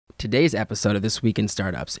Today's episode of This Week in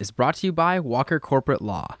Startups is brought to you by Walker Corporate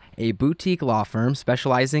Law, a boutique law firm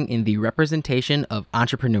specializing in the representation of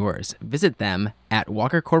entrepreneurs. Visit them at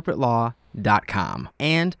walkercorporatelaw.com.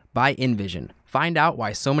 And by InVision. Find out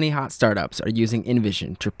why so many hot startups are using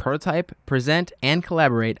InVision to prototype, present, and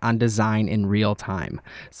collaborate on design in real time.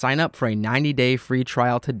 Sign up for a 90-day free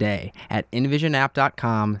trial today at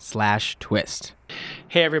invisionapp.com/twist.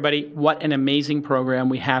 Hey everybody, what an amazing program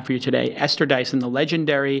we have for you today. Esther Dyson, the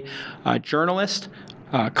legendary journalist,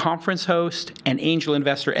 conference host, and angel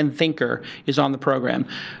investor and thinker is on the program.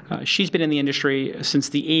 She's been in the industry since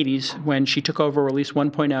the 80s when she took over Release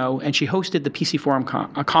 1.0 and she hosted the PC Forum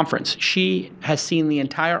conference. She has seen the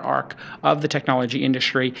entire arc of the technology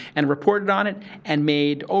industry and reported on it and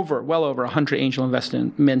made well over 100 angel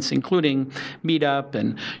investments, including Meetup,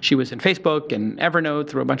 and she was in Facebook and Evernote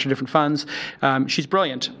through a bunch of different funds. She's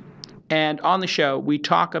brilliant. And on the show, we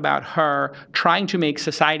talk about her trying to make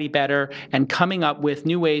society better and coming up with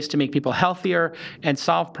new ways to make people healthier and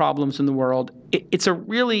solve problems in the world. It's a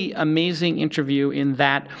really amazing interview in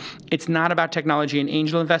that it's not about technology and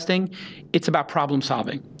angel investing. It's about problem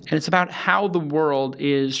solving. And it's about how the world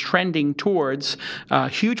is trending towards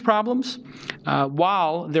huge problems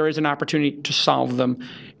while there is an opportunity to solve them.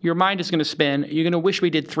 Your mind is going to spin. You're going to wish we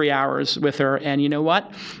did 3 hours with her. And you know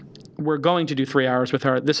what? We're going to do 3 hours with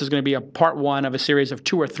her. This is going to be a part one of a series of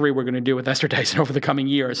 2 or 3 we're going to do with Esther Dyson over the coming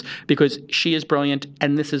years because she is brilliant,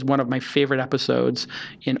 and this is one of my favorite episodes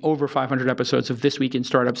in over 500 episodes of This Week in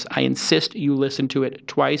Startups. I insist you listen to it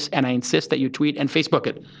twice, and I insist that you tweet and Facebook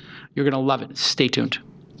it. You're going to love it. Stay tuned.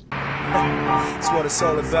 That's what it's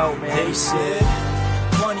all about, man. They said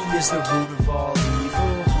money is the root of all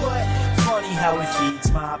evil. What? Funny how it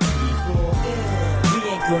feeds my people. We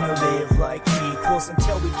ain't gonna live like equals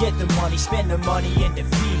until we get the money, spend the money, and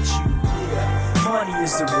defeat you. Yeah, money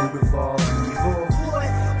is the root of all evil. What?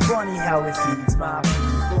 Funny how it feeds my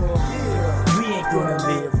people. Yeah, we ain't gonna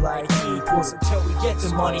live like equals until we get the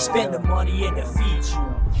money, spend the money, and defeat you.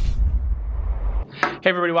 Hey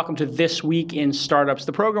everybody, welcome to This Week in Startups,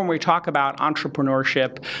 the program where we talk about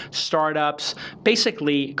entrepreneurship, startups,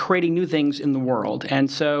 basically creating new things in the world. And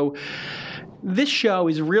so this show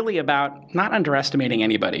is really about not underestimating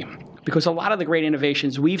anybody, because a lot of the great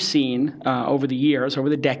innovations we've seen over the years, over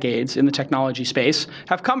the decades in the technology space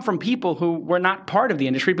have come from people who were not part of the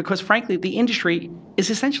industry because, frankly, the industry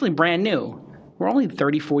is essentially brand new. We're only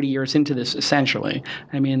 30, 40 years into this, essentially.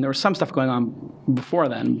 I mean, there was some stuff going on before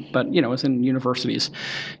then, but, it was in universities.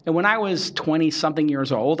 And when I was 20-something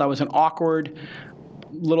years old, I was an awkward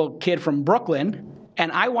little kid from Brooklyn, and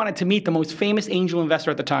I wanted to meet the most famous angel investor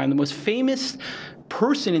at the time, the most famous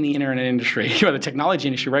person in the internet industry, the technology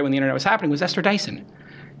industry, right when the internet was happening, was Esther Dyson.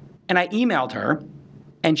 And I emailed her,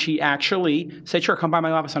 and she actually said, sure, come by my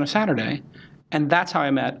office on a Saturday. And that's how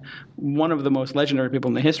I met one of the most legendary people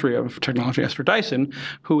in the history of technology, Esther Dyson,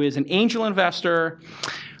 who is an angel investor,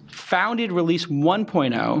 founded Release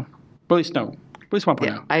 1.0. Release 1.0.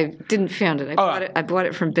 Yeah, I didn't found it. I bought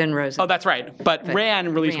it from Ben Rosen. Oh, that's right. But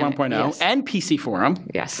ran Release 1.0 yes. and PC Forum.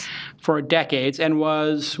 Yes. For decades and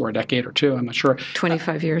or a decade or two, I'm not sure.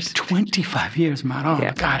 25 years. 25 years, man. Oh,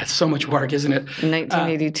 yeah. God, it's so much work, isn't it?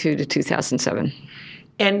 1982 to 2007.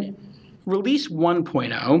 And Release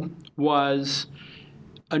 1.0 was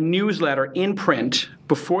a newsletter in print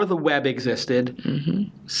before the web existed.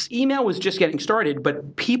 Mm-hmm. Email was just getting started,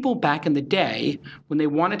 but people back in the day, when they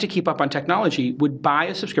wanted to keep up on technology, would buy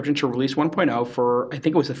a subscription to Release 1.0 for, I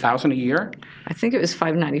think it was $1,000 a year. I think it was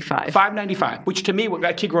 $595. $595, which to me,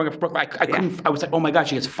 a kid growing up in Brooklyn, I couldn't. I was like, oh my God,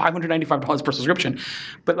 she gets $595 per subscription,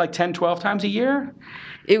 but like 10, 12 times a year.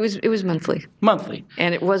 It was monthly. Monthly,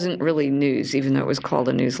 and it wasn't really news, even though it was called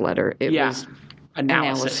a newsletter. It was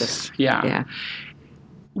analysis. Yeah.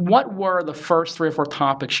 What were the first 3 or 4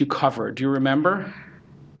 topics you covered? Do you remember?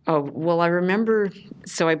 Oh, well, I remember.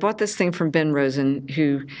 So I bought this thing from Ben Rosen,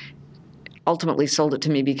 who ultimately sold it to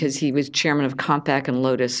me because he was chairman of Compaq and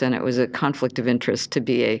Lotus, and it was a conflict of interest to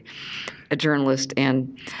be a journalist.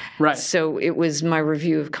 And right. So it was my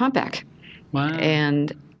review of Compaq. Wow.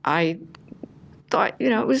 And I thought,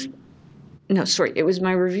 it was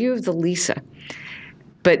my review of the Lisa.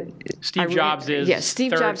 But Steve Jobs'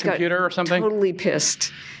 Steve third Jobs computer got or something? Totally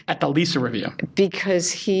pissed at the Lisa review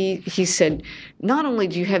because he said, not only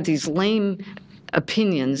do you have these lame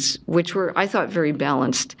opinions, which were, I thought, very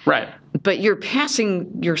balanced, right? But you're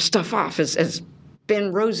passing your stuff off as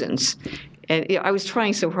Ben Rosen's. And I was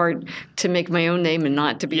trying so hard to make my own name and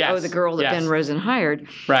not to be, the girl that Ben Rosen hired.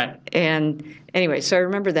 Right. And anyway, so I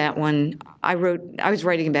remember that one. I was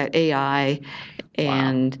writing about AI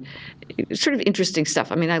and sort of interesting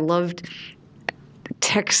stuff. I mean, I loved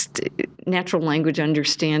text, natural language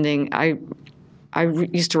understanding. I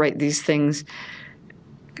used to write these things.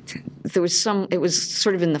 It was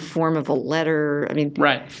sort of in the form of a letter. I mean,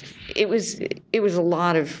 right. It was a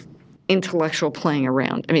lot of intellectual playing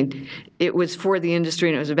around. I mean, it was for the industry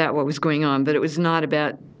and it was about what was going on, but it was not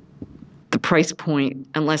about the price point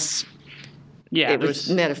unless it was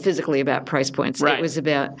metaphysically about price points. Right. It was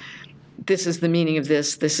about, this is the meaning of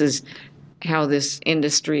this. This is how this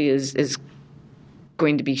industry is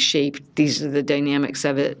going to be shaped. These are the dynamics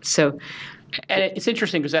of it. So, and it's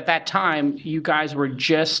interesting because at that time, you guys were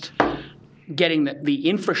just getting the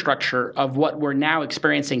infrastructure of what we're now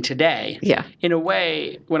experiencing today. Yeah. In a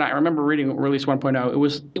way, when I remember reading Release 1.0,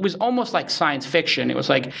 it was almost like science fiction. It was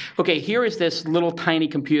like, okay, here is this little tiny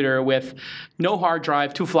computer with no hard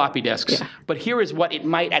drive, 2 floppy disks. Yeah. But here is what it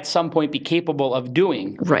might at some point be capable of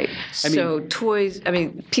doing. Right. Toys,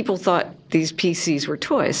 people thought these PCs were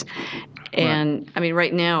toys. And right.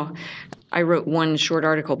 Right now, I wrote one short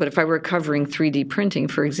article, but if I were covering 3D printing,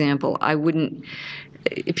 for example, I wouldn't.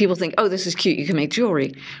 People think, oh, this is cute, you can make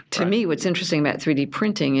jewelry. To me, what's interesting about 3D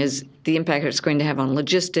printing is the impact it's going to have on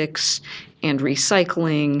logistics and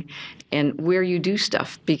recycling and where you do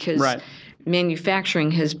stuff, because manufacturing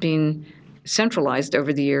has been centralized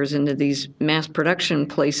over the years into these mass production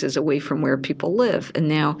places away from where people live. And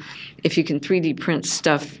now, if you can 3D print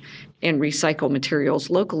stuff and recycle materials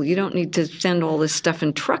locally, you don't need to send all this stuff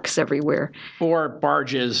in trucks everywhere. Or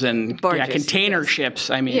barges and container ships.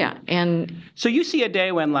 And so you see a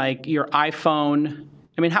day when your iPhone,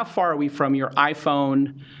 how far are we from your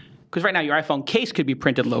iPhone? Because right now your iPhone case could be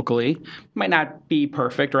printed locally. It might not be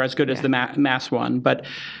perfect or as good as the mass one. But,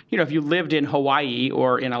 if you lived in Hawaii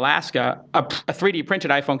or in Alaska, a 3D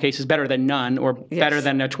printed iPhone case is better than none or better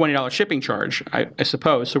than a $20 shipping charge, I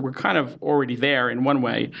suppose. So we're kind of already there in one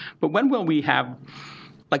way. But when will we have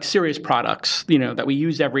serious products, that we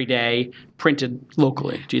use every day printed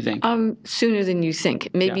locally, do you think? Sooner than you think.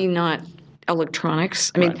 Maybe not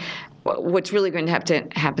electronics. What's really going to have to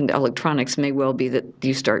happen to electronics may well be that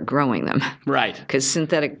you start growing them. Right. Because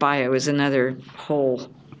synthetic bio is another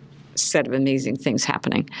whole set of amazing things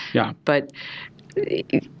happening. Yeah. But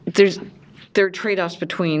there are trade-offs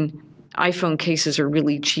between iPhone cases are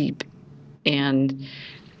really cheap, and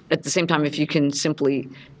at the same time, if you can simply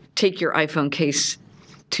take your iPhone case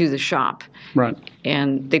to the shop, right,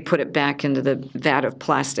 and they put it back into the vat of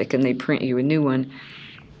plastic and they print you a new one,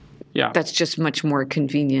 that's just much more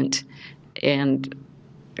convenient. And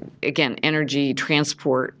again, energy,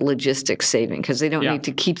 transport, logistics saving, because they don't need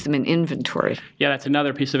to keep them in inventory. Yeah, that's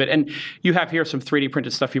another piece of it. And you have here some 3D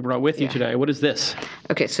printed stuff you brought with you today. What is this?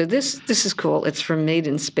 Okay, so this is cool. It's from Made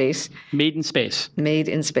in Space. Made in Space. Made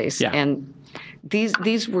in Space. Yeah. And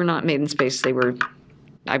these were not made in space. They were,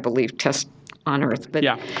 I believe, test on Earth. But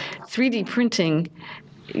 3D printing,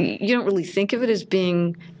 you don't really think of it as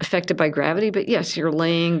being affected by gravity, but yes, you're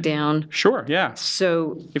laying down. Sure, yeah.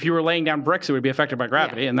 So if you were laying down bricks, it would be affected by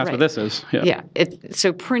gravity, and that's what this is. Yeah.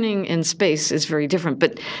 So printing in space is very different,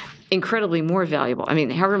 but incredibly more valuable.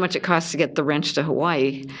 However much it costs to get the wrench to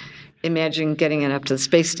Hawaii, imagine getting it up to the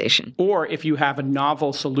space station. Or if you have a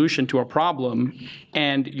novel solution to a problem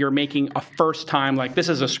and you're making a first time, this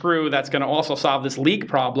is a screw that's going to also solve this leak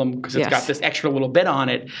problem because it's got this extra little bit on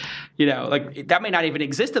it, that may not even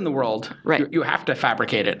exist in the world. Right. You have to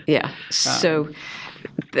fabricate it. Yeah. So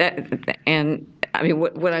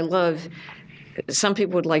what I love, some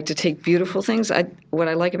people would like to take beautiful things. What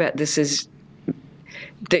I like about this is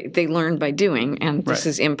they learn by doing, and this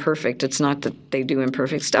is imperfect. It's not that they do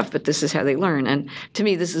imperfect stuff, but this is how they learn. And to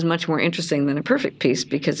me, this is much more interesting than a perfect piece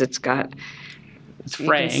because it's fraying. You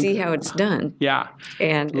can see how it's done. Yeah.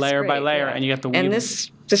 And layer by layer, and you get the weave. And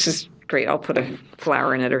this is great. I'll put a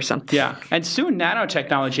flower in it or something. Yeah. And soon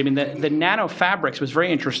nanotechnology, the nano fabrics was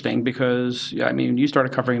very interesting because, you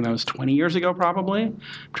started covering those 20 years ago probably. I'm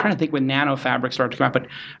trying to think when nano fabrics started to come out, but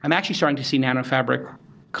I'm actually starting to see nano fabric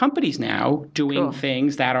companies now doing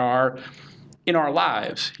things that are in our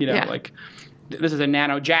lives, like this is a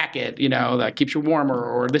nano jacket, that keeps you warmer,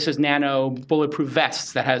 or this is nano bulletproof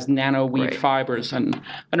vests that has nano weave fibers, and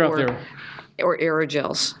I don't know if they're or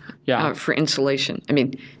aerogels for insulation.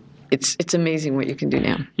 It's amazing what you can do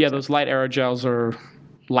now. Yeah, those light aerogels are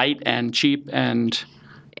light and cheap and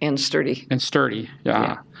sturdy.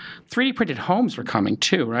 Yeah. 3D printed homes are coming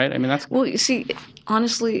too, right? That's well. You see,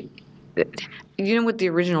 honestly. You know what the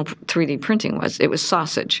original 3D printing was? It was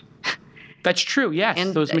sausage. That's true, yes,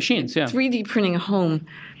 and those machines, 3D printing a home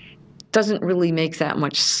doesn't really make that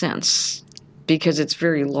much sense because it's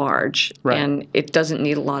very large and it doesn't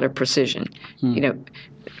need a lot of precision.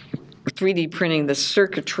 3D printing the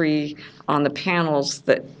circuitry on the panels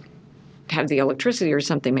that have the electricity or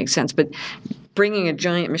something makes sense. But bringing a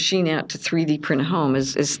giant machine out to 3D print a home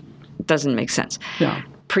doesn't make sense. Yeah.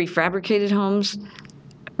 Prefabricated homes,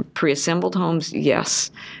 pre-assembled homes,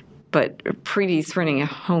 yes. But 3D printing a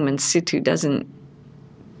home in situ doesn't.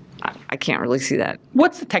 I can't really see that.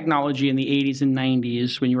 What's the technology in the 80s and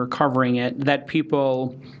 90s when you were covering it that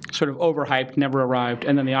people sort of overhyped, never arrived,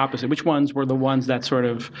 and then the opposite? Which ones were the ones that sort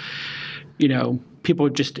of, people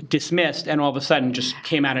just dismissed and all of a sudden just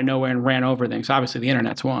came out of nowhere and ran over things? Obviously, the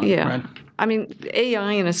internet's one. Yeah. Right? I mean,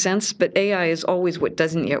 AI in a sense, but AI is always what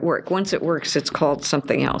doesn't yet work. Once it works, it's called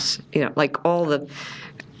something else. Like all the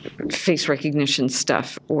face recognition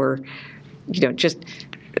stuff or, just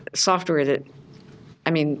software that,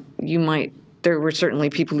 there were certainly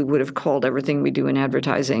people who would have called everything we do in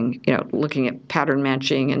advertising, looking at pattern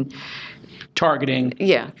matching and targeting.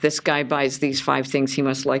 Yeah, this guy buys these 5 things, he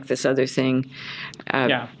must like this other thing.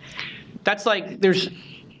 Yeah. That's like, there's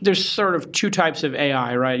sort of 2 types of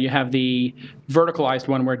AI, right? You have the verticalized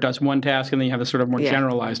one where it does one task, and then you have the sort of more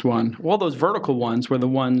generalized one. All those vertical ones were the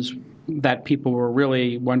ones that people were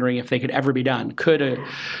really wondering if they could ever be done. Could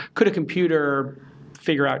a computer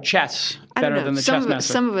figure out chess better than the chess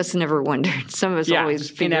master? Some of us never wondered. Some of us always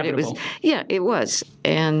figured inevitable. It was. Yeah, it was.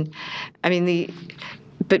 And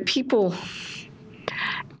but people,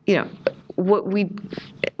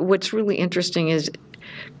 what's really interesting is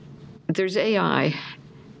there's AI,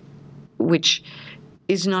 which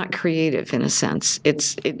is not creative in a sense.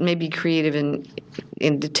 It may be creative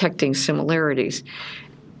in detecting similarities,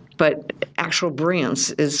 but actual brilliance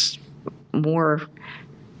is more.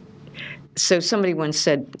 So somebody once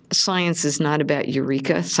said, science is not about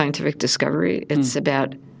eureka, scientific discovery. It's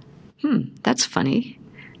about, that's funny.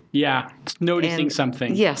 Yeah, it's noticing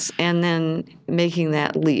something. Yes, and then making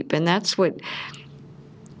that leap. And that's what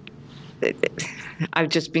I've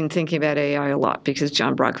just been thinking about AI a lot because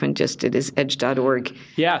John Brockman just did his edge.org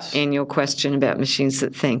annual question about machines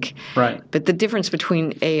that think. Right. But the difference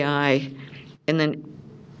between AI and then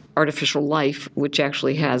artificial life, which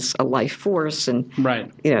actually has a life force and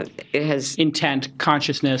it has intent,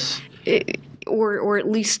 consciousness, or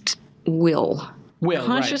at least will.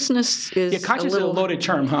 Consciousness is consciousness is a loaded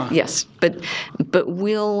term, huh? Yes, but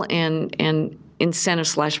will and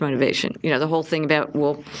incentive/motivation. The whole thing about,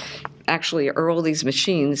 well, actually, are all these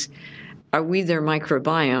machines, are we their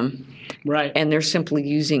microbiome? Right. And they're simply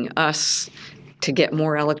using us to get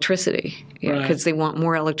more electricity, because they want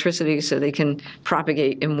more electricity so they can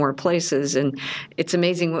propagate in more places. And it's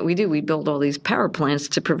amazing what we do. We build all these power plants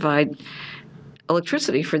to provide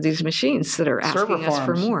electricity for these machines that are asking us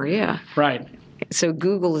for more. Yeah. Right. So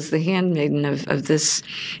Google is the handmaiden of this.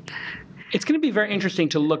 It's going to be very interesting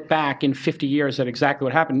to look back in 50 years at exactly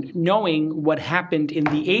what happened, knowing what happened in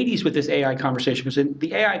the 80s with this AI conversation. Because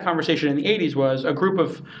the AI conversation in the 80s was a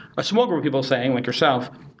small group of people saying, like yourself,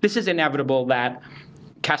 this is inevitable that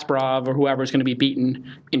Kasparov or whoever is going to be beaten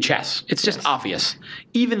in chess. It's just obvious.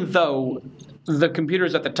 Even though the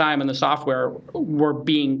computers at the time and the software were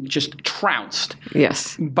being just trounced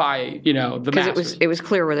by, the masters. Because it was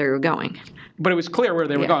clear where they were going. But it was clear where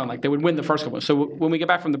they were going. Like, they would win the first couple. So when we get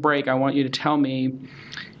back from the break, I want you to tell me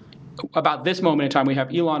about this moment in time. We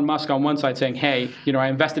have Elon Musk on one side saying, hey, I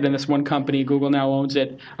invested in this one company. Google now owns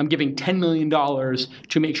it. I'm giving $10 million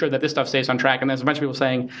to make sure that this stuff stays on track. And there's a bunch of people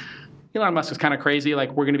saying, Elon Musk is kind of crazy.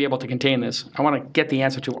 Like, we're going to be able to contain this. I want to get the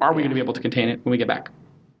answer to, are we going to be able to contain it when we get back?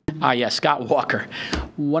 Yes, Scott Walker,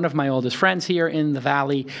 one of my oldest friends here in the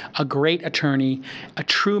Valley, a great attorney, a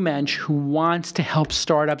true mensch who wants to help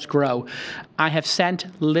startups grow. I have sent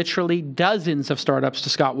literally dozens of startups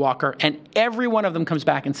to Scott Walker, and every one of them comes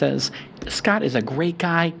back and says, Scott is a great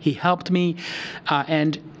guy. He helped me.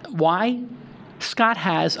 And why? Scott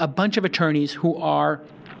has a bunch of attorneys who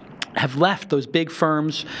have left those big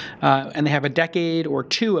firms and they have a decade or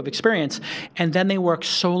 2 of experience, and then they work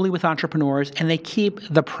solely with entrepreneurs, and they keep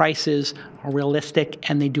the prices realistic,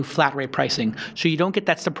 and they do flat rate pricing. So you don't get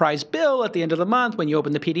that surprise bill at the end of the month when you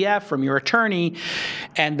open the PDF from your attorney,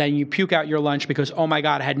 and then you puke out your lunch because, oh my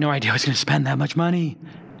God, I had no idea I was going to spend that much money.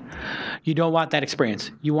 You don't want that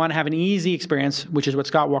experience. You want to have an easy experience, which is what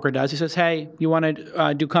Scott Walker does. He says, hey, you want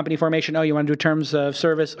to do company formation? Oh, you want to do terms of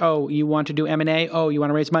service? Oh, you want to do M&A? Oh, you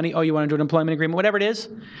want to raise money? Oh, you want to do an employment agreement? Whatever it is,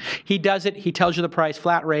 he does it. He tells you the price,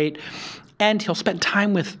 flat rate, and he'll spend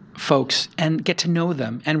time with folks and get to know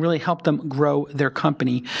them and really help them grow their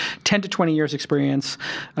company. 10 to 20 years experience.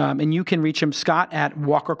 And you can reach him, Scott at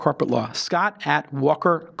Walker Corporate Law, Scott at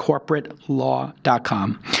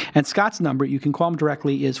walkercorporatelaw.com. And Scott's number, you can call him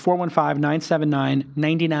directly, is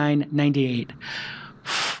 415-979-9998.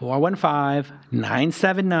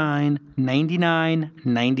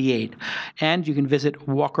 415-979-9998. And you can visit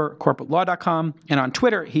walkercorporatelaw.com. And on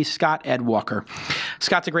Twitter, he's Scott Ed Walker.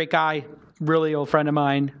 Scott's a great guy. Really old friend of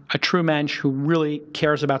mine, a true mensch who really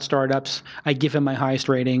cares about startups. I give him my highest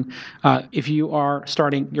rating. If you are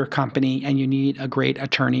starting your company and you need a great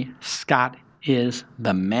attorney, Scott is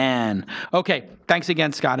the man. Okay, thanks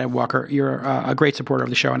again, Scott Ed Walker. You're a great supporter of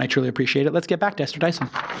the show, and I truly appreciate it. Let's get back to Esther Dyson.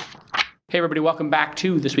 Hey, everybody, welcome back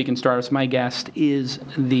to This Week in Startups. My guest is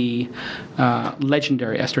the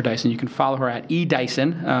legendary Esther Dyson. You can follow her at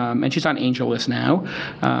eDyson, and she's on AngelList now.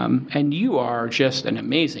 And you are just an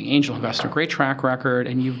amazing angel investor, great track record,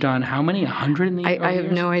 and you've done how many, 100 in the years? I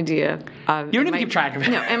have no idea. You don't even keep track of it.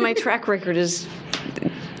 No, and my track record is...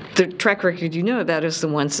 The track record you know about is the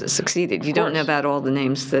ones that succeeded. You don't know about all the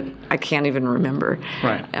names that I can't even remember.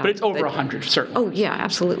 Right. But it's over 100, certainly. Oh, yeah,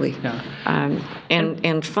 absolutely. Yeah.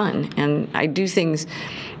 And fun. And I do things...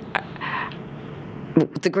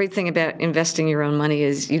 The great thing about investing your own money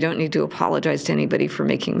is you don't need to apologize to anybody for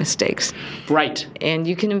making mistakes. Right. And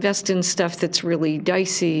you can invest in stuff that's really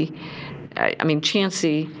dicey,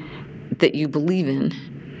 chancy, that you believe in.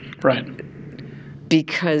 Right.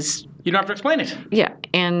 Because... You don't have to explain it. Yeah,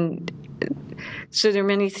 and so there are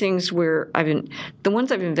many things where the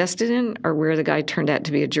ones I've invested in are where the guy turned out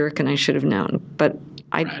to be a jerk and I should have known. But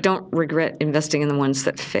I don't regret investing in the ones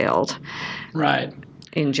that failed. Right.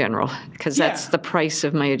 In general, because that's the price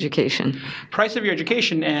of my education. Price of your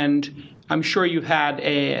education, and I'm sure you've had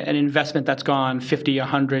an investment that's gone 50,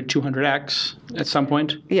 100, 200x at some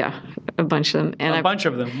point. Yeah, a bunch of them. And a bunch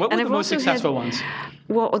of them. What were the most successful ones?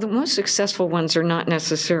 Well, the most successful ones are not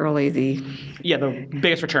necessarily the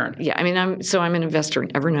biggest return. Yeah, I'm an investor in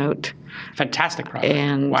Evernote. Fantastic product.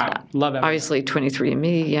 And wow, love Evernote. Obviously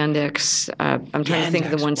 23andMe, Yandex. I'm trying to think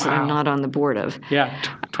of the ones that I'm not on the board of. Yeah,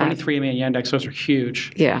 23andMe and Yandex, those are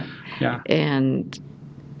huge. Yeah. Yeah. And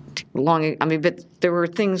but there were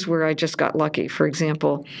things where I just got lucky. For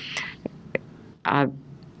example, I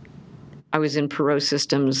was in Perot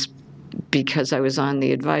Systems because I was on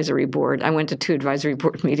the advisory board. I went to 2 advisory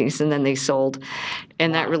board meetings and then they sold.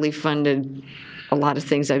 And that really funded a lot of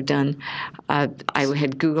things I've done. I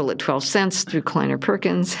had Google at 12 cents through Kleiner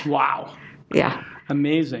Perkins. Wow. Yeah.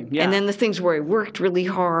 Amazing. Yeah. And then the things where I worked really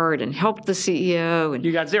hard and helped the CEO. And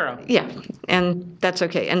you got 0. Yeah. And that's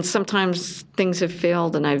okay. And sometimes things have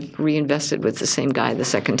failed and I've reinvested with the same guy the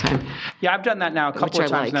second time. Yeah, I've done that now a couple of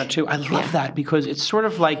times now too. I love that because it's sort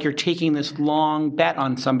of like you're taking this long bet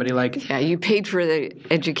on somebody. Yeah, you paid for the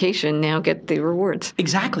education, now get the rewards.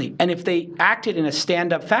 Exactly. And if they acted in a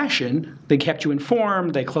stand-up fashion, they kept you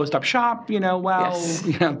informed, they closed up shop,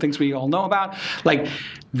 things we all know about.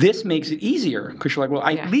 This makes it easier because you're like, well,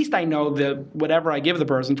 at least I know that whatever I give the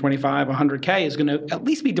person, 25, 100K, is going to at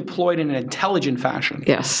least be deployed in an intelligent fashion.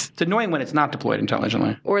 Yes. It's annoying when it's not deployed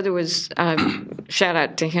intelligently. Or there was, shout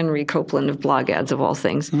out to Henry Copeland of Blog Ads, of all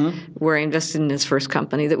things, where I invested in his first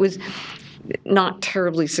company that was not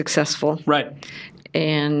terribly successful. Right.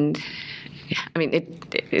 And,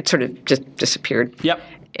 it sort of just disappeared. Yep.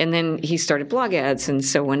 And then he started Blog Ads, and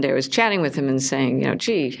so one day I was chatting with him and saying,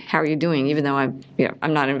 gee, how are you doing? Even though I'm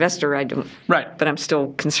not an investor, I don't. Right. But I'm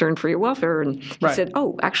still concerned for your welfare. And he said,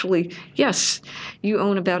 oh, actually, yes, you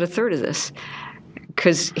own about 1/3 of this.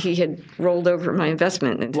 Because he had rolled over my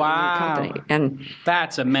investment into the new company. And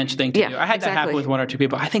that's a mensch thing to do. I had that happen with 1 or 2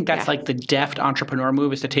 people. I think that's like the deft entrepreneur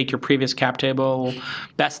move is to take your previous cap table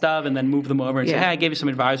best of and then move them over and say, hey, I gave you some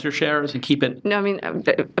advisor shares and keep it. No,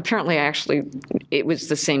 apparently it was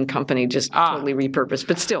the same company, just totally repurposed,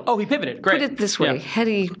 but still. Oh, he pivoted. Great. Put it this way. Had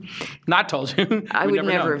he not told you, I would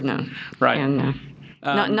never have known. Right. And,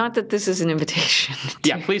 not that this is an invitation.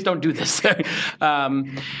 Yeah, please don't do this.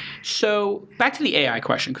 So back to the AI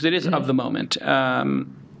question, because it is of the moment.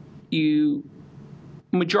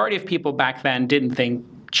 Majority of people back then didn't think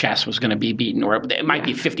chess was going to be beaten, or it might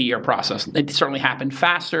be a 50-year process. It certainly happened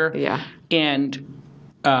faster and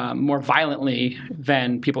more violently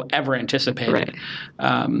than people ever anticipated.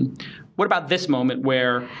 Right. What about this moment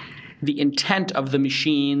where the intent of the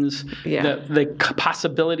machines, the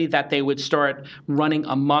possibility that they would start running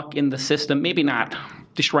amok in the system, maybe not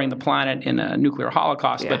destroying the planet in a nuclear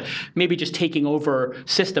holocaust, but maybe just taking over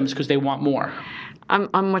systems because they want more?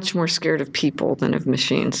 I'm much more scared of people than of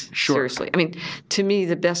machines. Sure. Seriously. To me,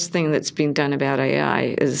 the best thing that's being done about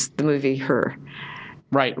AI is the movie Her.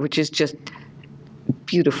 Right. Which is just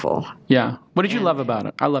beautiful. Yeah. What did you love about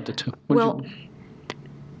it? I loved it too.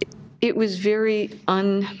 It was very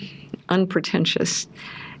unpretentious,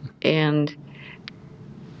 and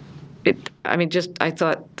I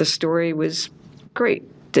thought the story was great.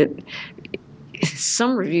 That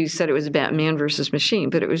some reviews said it was about man versus machine,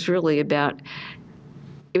 but it was really about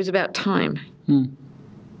time.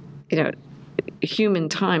 Human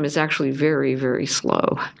time is actually very, very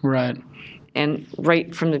slow. Right. And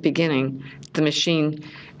right from the beginning, the machine,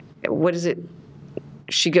 what is it?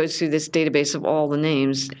 She goes through this database of all the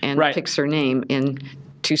names and picks her name in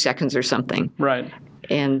 2 seconds or something. Right.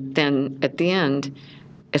 And then at the end,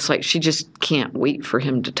 it's like she just can't wait for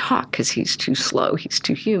him to talk because he's too slow, he's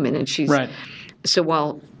too human. And she's so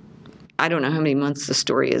while I don't know how many months the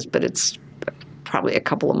story is, but it's probably a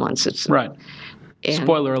couple of months. It's right. And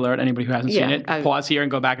spoiler alert, anybody who hasn't seen it, pause here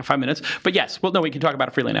and go back in 5 minutes. But yes, well, no, we can talk about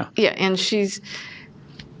it freely now. Yeah, and she's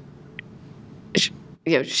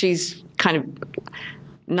kind of,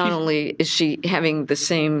 not only is she having the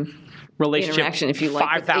same relationship interaction, if you like,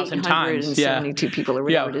 5,000 times. 872 people or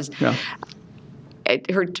whatever it is. Yeah.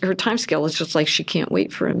 Her time scale is just like she can't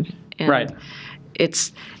wait for him. And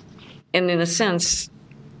and in a sense,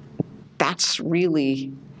 that's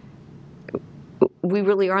really, we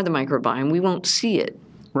really are the microbiome. We won't see it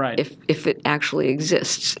if it actually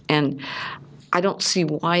exists. And I don't see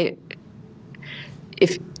why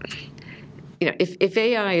if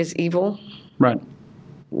AI is evil,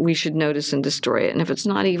 we should notice and destroy it. And if it's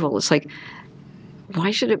not evil, it's like,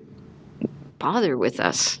 why should it bother with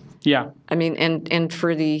us? Yeah. I mean, and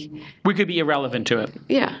for the... We could be irrelevant to it.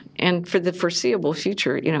 Yeah. And for the foreseeable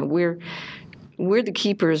future, we're the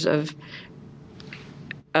keepers of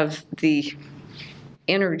the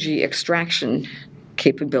energy extraction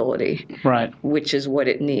capability. Right. Which is what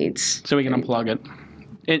it needs. So we can unplug it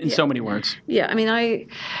in so many words. Yeah. I mean,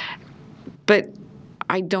 but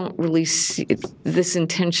I don't really see this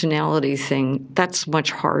intentionality thing. That's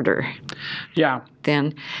much harder. Yeah.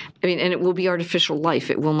 And it will be artificial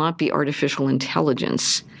life. It will not be artificial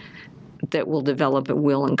intelligence that will develop a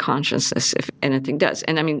will and consciousness if anything does.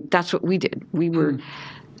 And I mean, that's what we did. We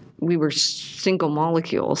were single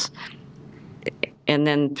molecules, and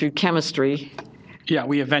then through chemistry,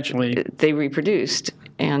 we eventually they reproduced.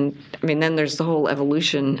 And I mean, then there's the whole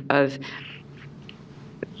evolution of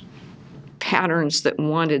patterns that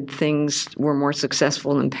wanted things were more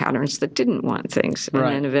successful than patterns that didn't want things. And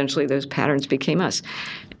then eventually those patterns became us.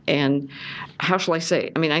 And how shall I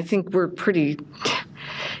say? I mean, I think we're pretty,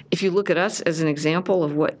 if you look at us as an example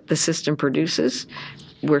of what the system produces,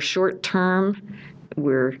 we're short term,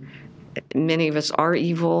 many of us are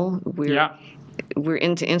evil, we're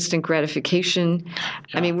into instant gratification.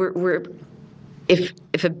 Yeah. I mean,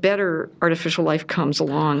 if a better artificial life comes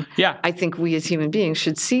along, I think we as human beings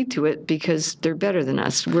should see to it because they're better than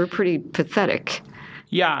us. We're pretty pathetic.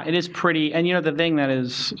 Yeah, it is pretty. And the thing that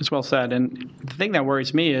is well said, and the thing that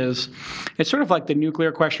worries me is it's sort of like the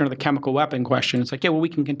nuclear question or the chemical weapon question. It's like, we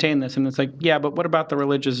can contain this. And it's like, but what about the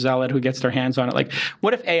religious zealot who gets their hands on it? Like,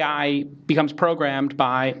 what if AI becomes programmed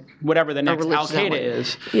by whatever the next Al-Qaeda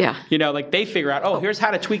is? Yeah. Like they figure out, here's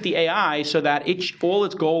how to tweak the AI so that all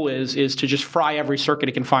its goal is to just fry every circuit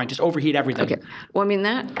it can find, just overheat everything. Okay. Well, I mean,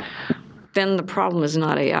 then the problem is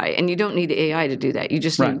not AI. And you don't need AI to do that. You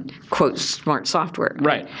just need, quote, smart software.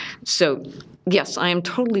 Right. So, yes, I am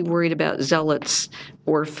totally worried about zealots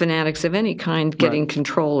or fanatics of any kind getting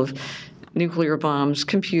control of nuclear bombs,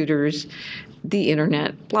 computers, the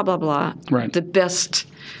internet, blah, blah, blah. Right. The best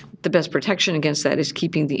protection against that is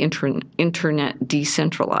keeping the internet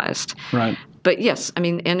decentralized. Right. But yes, I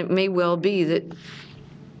mean, and it may well be that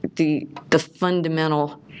the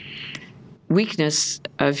fundamental weakness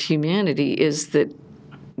of humanity is that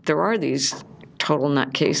there are these total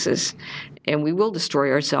nutcases, and we will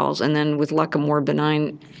destroy ourselves, and then with luck a more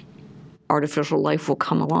benign artificial life will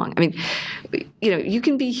come along. I mean, you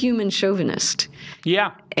can be human chauvinist.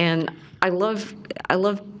 Yeah. And I love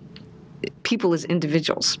people as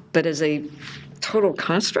individuals, but as a total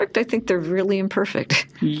construct, I think they're really imperfect.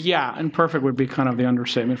 Yeah, imperfect would be kind of the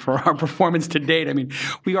understatement for our performance to date. I mean,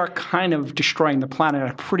 we are kind of destroying the planet at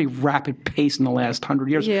a pretty rapid pace in the last 100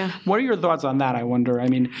 years. Yeah. What are your thoughts on that, I wonder? I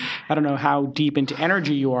mean, I don't know how deep into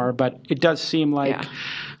energy you are, but it does seem like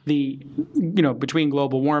between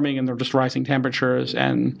global warming and the just rising temperatures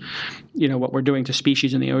and, what we're doing to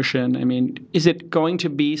species in the ocean, I mean, is it going to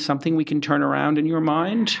be something we can turn around in your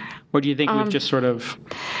mind? Or do you think we've just sort of,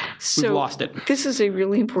 we've lost it? This is a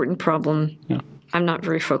really important problem. Yeah. I'm not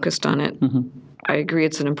very focused on it. Mm-hmm. I agree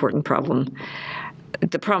it's an important problem.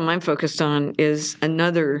 The problem I'm focused on is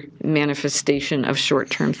another manifestation of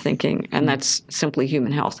short-term thinking, and that's simply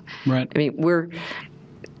human health. Right. I mean, we're,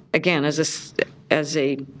 again, as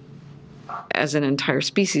an entire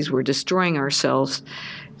species, we're destroying ourselves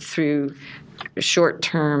through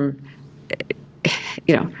short-term,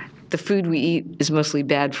 the food we eat is mostly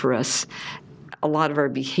bad for us. a lot of our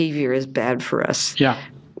behavior is bad for us. Yeah.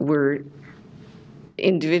 We're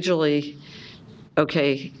individually,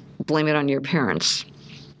 okay, blame it on your parents.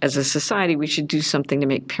 As a society, we should do something to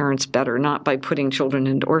make parents better, not by putting children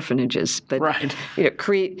into orphanages, but Right.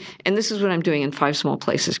 Create. And this is what I'm doing in 5 small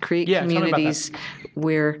places. Create Yeah, tell me about communities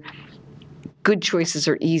where good choices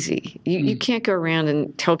are easy. You can't go around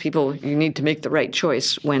and tell people you need to make the right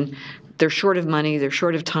choice when they're short of money, they're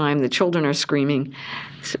short of time, the children are screaming.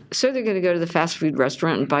 So they're going to go to the fast food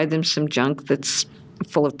restaurant and buy them some junk that's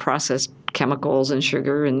full of processed chemicals and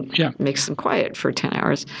sugar and makes them quiet for 10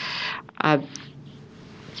 hours.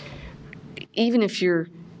 Even if you're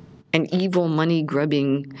an evil,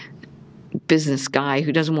 money-grubbing business guy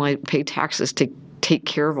who doesn't want to pay taxes to take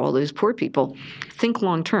care of all those poor people, think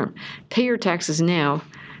long-term. Pay your taxes now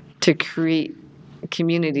to create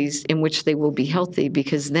communities in which they will be healthy,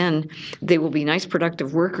 because then they will be nice,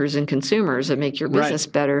 productive workers and consumers that make your business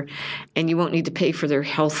better, and you won't need to pay for their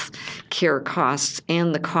health care costs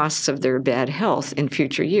and the costs of their bad health in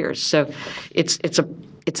future years. So it's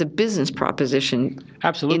a business proposition.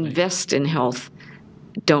 Absolutely. Invest in health.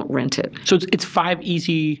 Don't rent it. So it's 5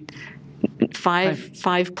 easy... Five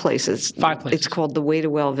places. 5 places. It's called the Way to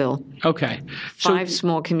Wellville. Okay. 5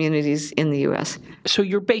 small communities in the U.S. So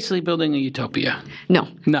you're basically building a utopia. No.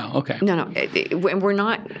 No, okay. No. We're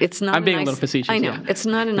not. It's not. I'm being a little facetious. I know. Yeah. It's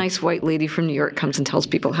not a nice white lady from New York comes and tells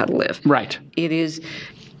people how to live. Right. It is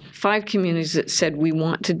 5 communities that said, we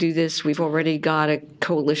want to do this. We've already got a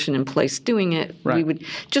coalition in place doing it. Right. We would,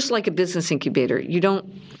 just like a business incubator, you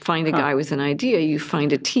don't find a guy with an idea. You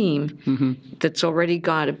find a team that's already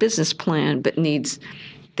got a business plan, but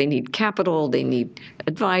they need capital, they need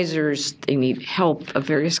advisors, they need help of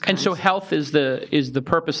various kinds. And so health is the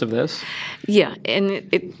purpose of this. Yeah,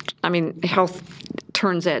 and health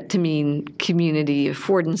turns out to mean community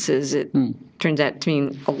affordances. It turns out to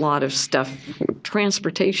mean a lot of stuff,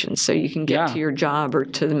 transportation, so you can get to your job or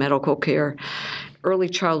to the medical care, early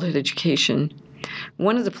childhood education.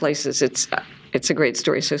 One of the places, it's a great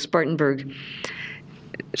story. So Spartanburg,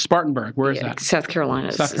 where is that? South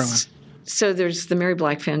Carolina. South Carolina. So there's the Mary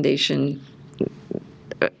Black Foundation,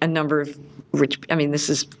 a number of rich, this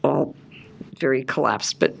is all very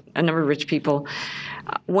collapsed, but a number of rich people.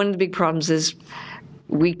 One of the big problems is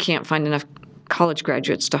we can't find enough college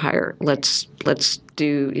graduates to hire. Let's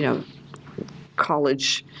do,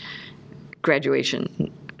 college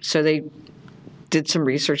graduation. So they did some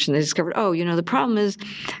research and they discovered, the problem is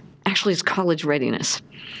actually it's college readiness.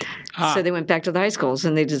 So they went back to the high schools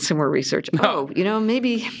and they did some more research.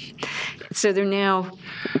 Maybe. So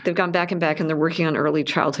they've gone back and they're working on early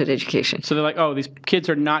childhood education. So they're like, these kids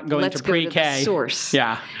are not going to pre-K. Let's go to the source.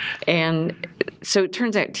 Yeah. And so it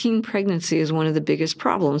turns out teen pregnancy is one of the biggest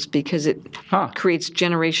problems because it creates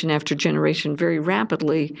generation after generation very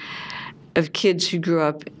rapidly of kids who grew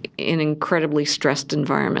up in incredibly stressed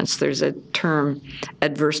environments. There's a term,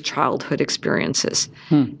 adverse childhood experiences.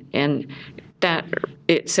 And that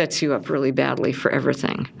it sets you up really badly for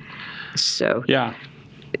everything. So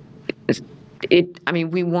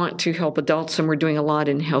we want to help adults, and we're doing a lot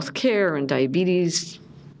in healthcare and diabetes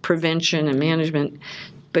prevention and management.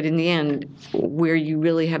 But in the end, where you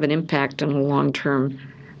really have an impact on a long-term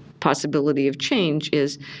possibility of change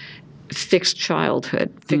is fixed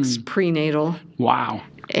childhood, fixed prenatal. Wow.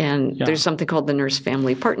 And there's something called the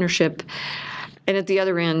nurse-family partnership. And at the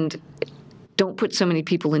other end, don't put so many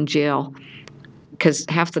people in jail, because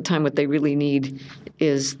half the time what they really need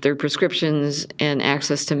is their prescriptions and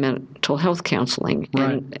access to mental health counseling.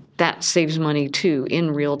 Right. And that saves money, too,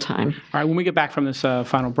 in real time. All right, when we get back from this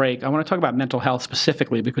final break, I want to talk about mental health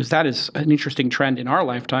specifically, because that is an interesting trend in our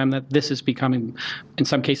lifetime, that this is becoming, in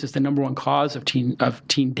some cases, the number one cause of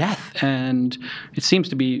teen death. And it seems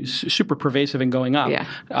to be super pervasive and going up,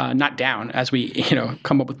 not down, as we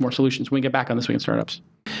come up with more solutions. When we get back on This Week in Startups.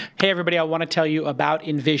 Hey, everybody, I want to tell you about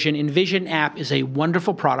Envision. Envision app is a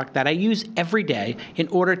wonderful product that I use every day in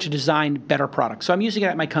order to design better products. So I'm using it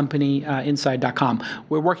at my company, Inside.com.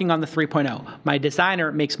 We're working on the 3.0. My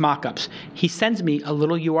designer makes mock-ups. He sends me a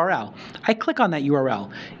little URL. I click on that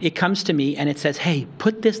URL. It comes to me and it says, hey,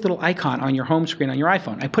 put this little icon on your home screen on your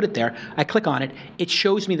iPhone. I put it there. I click on it. It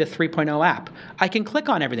shows me the 3.0 app. I can click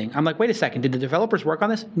on everything. I'm like, wait a second. Did the developers work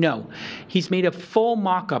on this? No. He's made a full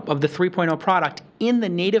mock-up of the 3.0 product in the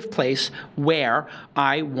native place where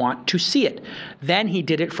I want to see it. Then he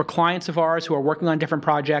did it for clients of ours who are working on different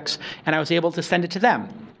projects, and I was able to send it to them.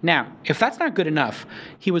 Now, if that's not good enough,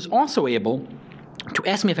 he was also able to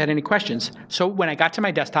ask me if I had any questions. So when I got to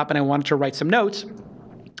my desktop and I wanted to write some notes,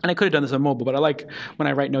 and I could have done this on mobile, but I like when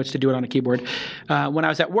I write notes to do it on a keyboard. When I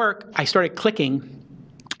was at work, I started clicking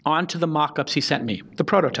onto the mock-ups he sent me, the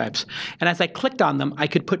prototypes. And as I clicked on them, I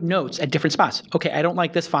could put notes at different spots. Okay, I don't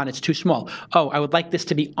like this font, it's too small. Oh, I would like this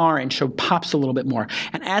to be orange so it pops a little bit more.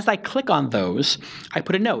 And as I click on those, I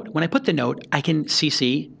put a note. When I put the note, I can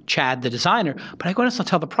CC Chad, the designer, but I can also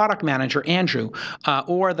tell the product manager, Andrew,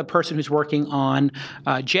 or the person who's working on,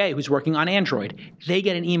 Jay, who's working on Android. They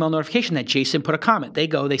get an email notification that Jason put a comment. They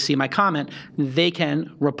go, they see my comment, they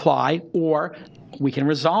can reply, or we can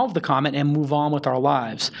resolve the comment and move on with our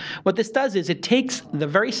lives. What this does is it takes the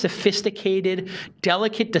very sophisticated,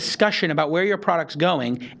 delicate discussion about where your product's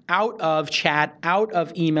going out of chat, out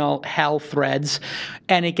of email hell threads,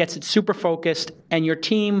 and it gets it super focused, and your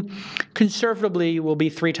team conservatively will be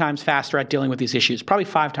 3 times faster at dealing with these issues, probably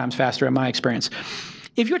 5 times faster in my experience.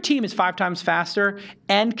 If your team is 5 times faster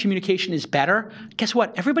and communication is better, guess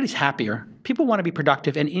what? Everybody's happier. People want to be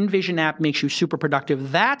productive, and InVision app makes you super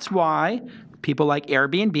productive. That's why people like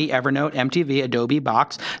Airbnb, Evernote, MTV, Adobe,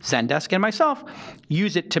 Box, Zendesk, and myself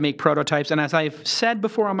use it to make prototypes. And as I've said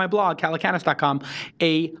before on my blog, calacanis.com,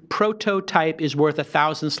 a prototype is worth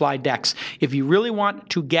 1,000 slide decks. If you really want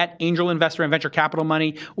to get angel investor and venture capital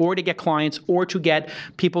money, or to get clients, or to get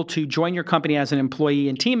people to join your company as an employee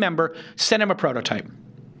and team member, send them a prototype.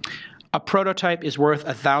 A prototype is worth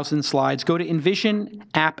 1,000 slides. Go to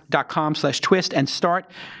envisionapp.com/twist and start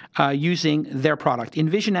using their product.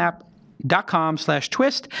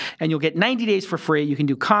 envisionapp.com/twist, and you'll get 90 days for free. You can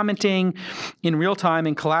do commenting in real time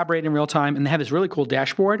and collaborate in real time. And they have this really cool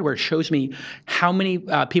dashboard where it shows me how many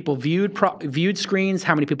people viewed screens,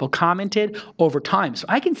 how many people commented over time. So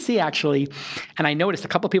I can see actually, and I noticed a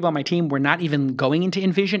couple of people on my team were not even going into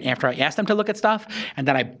InVision after I asked them to look at stuff. And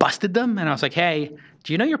then I busted them and I was like, hey,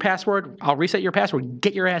 do you know your password? I'll reset your password.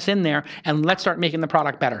 Get your ass in there and let's start making the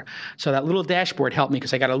product better. So that little dashboard helped me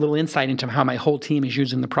because I got a little insight into how my whole team is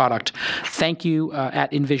using the product. Thank you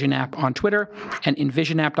at InVision App on Twitter and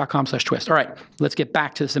envisionapp.com/twist. All right, let's get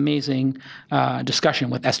back to this amazing discussion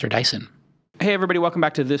with Esther Dyson. Hey, everybody. Welcome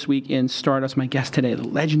back to This Week in Stardust. My guest today, the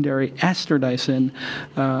legendary Esther Dyson.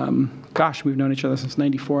 Gosh, we've known each other since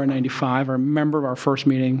 94 and 95. I remember our first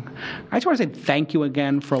meeting. I just want to say thank you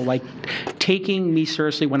again for taking me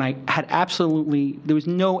seriously when I had there was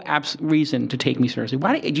no reason to take me seriously.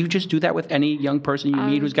 Why did you just do that with any young person you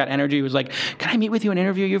meet who's got energy, who's like, can I meet with you and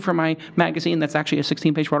interview you for my magazine that's actually a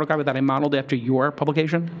 16-page photocopy that I modeled after your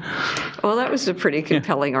publication? Well, that was a pretty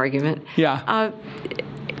compelling argument. Yeah.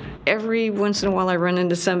 Every once in a while I run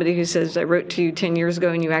into somebody who says, I wrote to you 10 years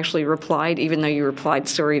ago and you actually replied, even though you replied,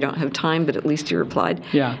 sorry, you don't have time, but at least you replied.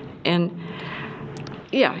 Yeah. And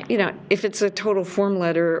yeah, if it's a total form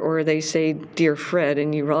letter or they say, Dear Fred,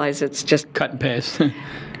 and you realize it's just cut and paste.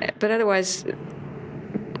 But otherwise,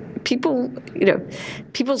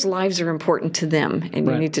 people's lives are important to them, and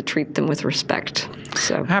you need to treat them with respect.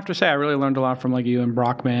 So I have to say, I really learned a lot from you and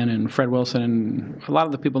Brockman and Fred Wilson and a lot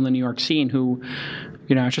of the people in the New York scene who,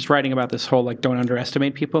 I was just writing about this whole don't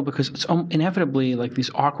underestimate people, because it's inevitably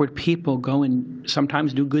these awkward people go and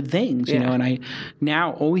sometimes do good things, and I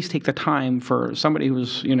now always take the time for somebody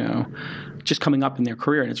who's, just coming up in their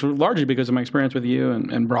career. And it's largely because of my experience with you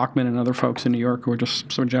and Brockman and other folks in New York who are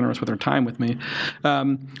just so generous with their time with me.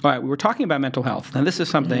 All right, we were talking about mental health. Now, this is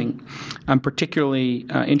something I'm particularly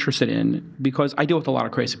interested in because I deal with a lot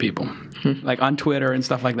of crazy people, on Twitter and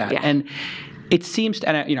stuff like that. Yeah. And it seems to,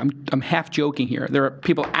 I'm half joking here. There are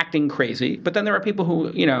people acting crazy, but then there are people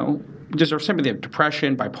who, just are simply have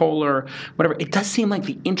depression, bipolar, whatever. It does seem like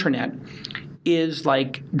the internet is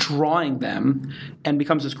drawing them and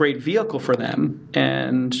becomes this great vehicle for them.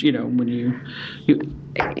 And, when you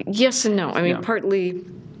yes and no. I mean, partly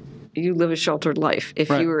you live a sheltered life. If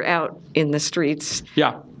you were out in the streets,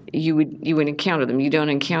 you would encounter them. You don't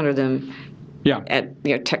encounter them at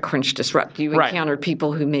TechCrunch Disrupt. You encounter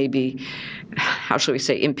people who may be, how shall we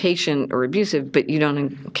say, impatient or abusive, but you don't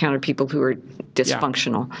encounter people who are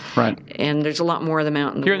dysfunctional. Right. And there's a lot more of them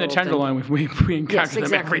out in the Here world. in the Tenderloin, we encounter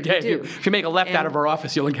them every day. If you make a left out of our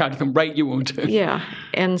office, you'll encounter them. Right, you won't. Yeah.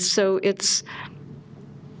 And so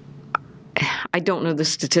I don't know the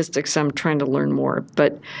statistics. I'm trying to learn more.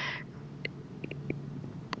 But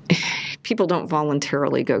people don't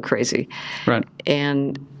voluntarily go crazy. Right.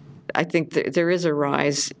 And I think there is a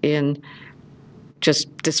rise in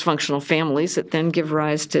just dysfunctional families that then give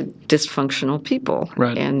rise to dysfunctional people.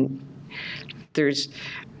 Right. And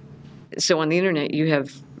so on the internet you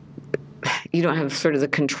don't have sort of the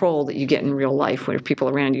control that you get in real life where people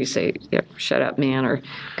around you say, shut up, man, or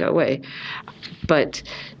go away. But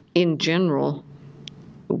in general,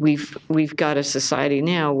 we've got a society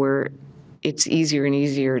now where it's easier and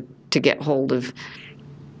easier to get hold of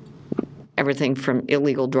everything from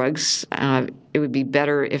illegal drugs. It would be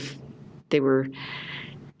better if they were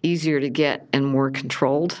easier to get and more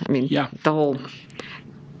controlled. I mean, the whole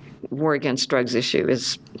war against drugs issue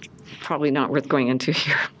is probably not worth going into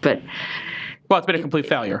here, but well, it's been a complete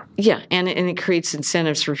failure. Yeah, and it creates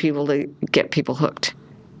incentives for people to get people hooked,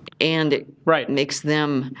 and it makes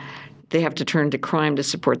them, they have to turn to crime to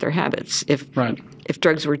support their habits. If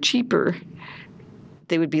drugs were cheaper,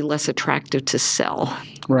 they would be less attractive to sell.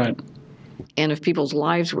 Right. And if people's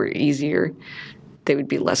lives were easier, they would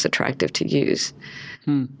be less attractive to use.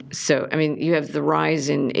 So, I mean, you have the rise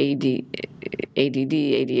in ADD,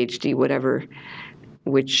 ADHD, whatever,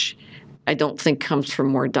 which I don't think comes from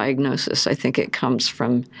more diagnosis. I think it comes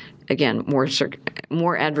from, again,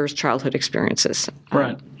 more adverse childhood experiences.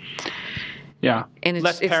 Right. Yeah. And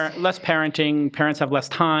less parenting. Parents have less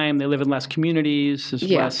time. They live in less communities. There's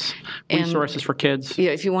less resources for kids.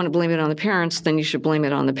 Yeah. If you want to blame it on the parents, then you should blame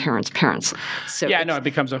it on the parents' parents. So it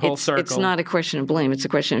becomes a whole circle. It's not a question of blame. It's a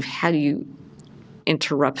question of how do you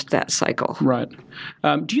interrupt that cycle. Right.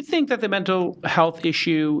 Do you think that the mental health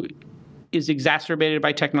issue is exacerbated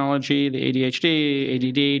by technology, the ADHD,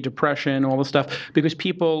 ADD, depression, all the stuff, because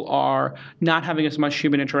people are not having as much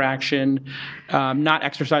human interaction, not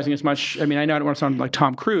exercising as much? I mean, I know I don't want to sound like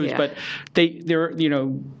Tom Cruise, but they're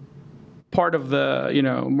part of the,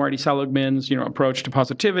 Marty Seligman's, approach to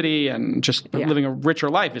positivity and just living a richer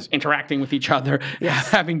life is interacting with each other,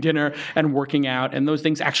 having dinner and working out. And those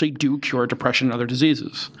things actually do cure depression and other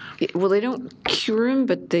diseases. Well, they don't cure them,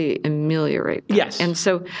 but they ameliorate them. Yes. And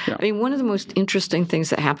so, I mean, one of the most interesting things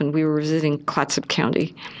that happened, we were visiting Clatsop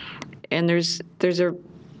County, and there's a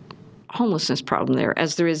homelessness problem there,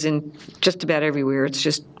 as there is in just about everywhere. It's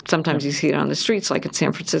just sometimes you see it on the streets, like in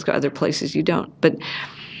San Francisco, other places you don't. But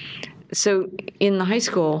so in the high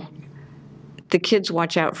school, the kids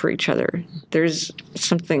watch out for each other. There's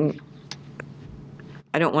something,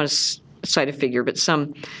 I don't want to cite a figure, but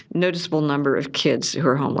some noticeable number of kids who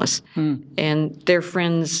are homeless. And their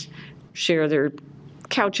friends share their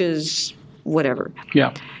couches, whatever.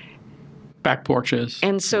 Yeah. Back porches.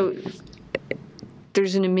 And so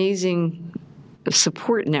there's an amazing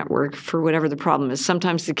support network for whatever the problem is.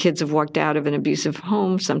 Sometimes the kids have walked out of an abusive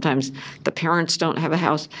home. Sometimes the parents don't have a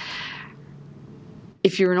house.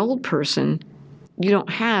 If you're an old person, you don't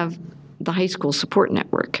have the high school support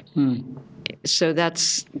network. So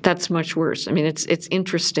that's much worse. I mean, it's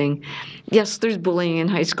interesting. Yes, there's bullying in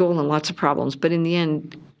high school and lots of problems, but in the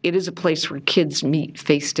end, it is a place where kids meet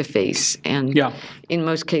face to face. And in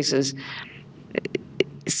most cases,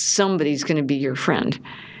 somebody's going to be your friend.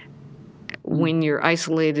 When you're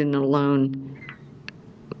isolated and alone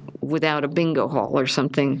without a bingo hall or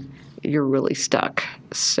something, you're really stuck.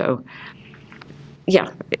 So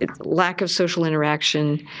lack of social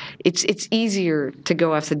interaction. It's easier to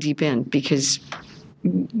go off the deep end because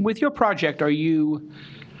with your project,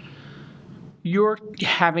 you're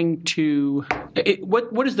having to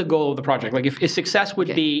what is the goal of the project? Like if success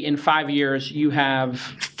would be in 5 years, you have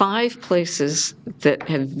 5 places that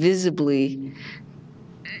have visibly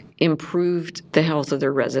improved the health of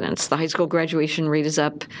their residents. The high school graduation rate is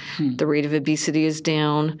up. The rate of obesity is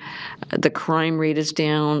down. The crime rate is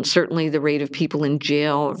down. Certainly the rate of people in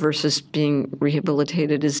jail versus being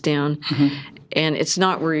rehabilitated is down. And it's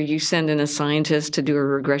not where you send in a scientist to do a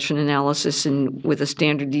regression analysis and with a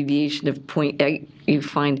standard deviation of 0.8 you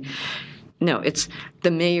find. No, it's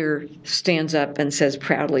the mayor stands up and says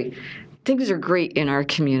proudly, things are great in our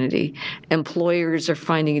community. Employers are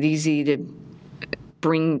finding it easy to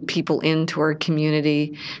bring people into our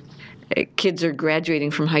community. Kids are graduating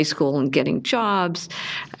from high school and getting jobs.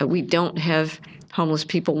 We don't have homeless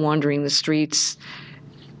people wandering the streets.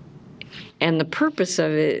 And the purpose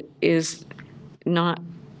of it is not,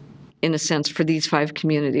 in a sense, for these 5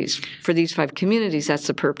 communities. For these 5 communities, that's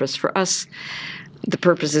the purpose. For us, the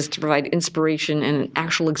purpose is to provide inspiration and an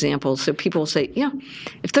actual example. So people will say,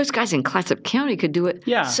 if those guys in Clatsop County could do it,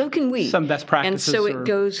 so can we. Some best practices. And so it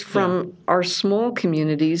goes from our small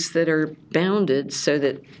communities that are bounded so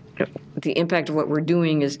that the impact of what we're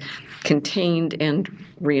doing is contained and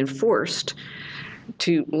reinforced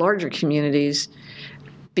to larger communities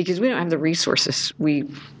because we don't have the resources. We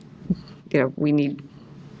need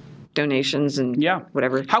donations and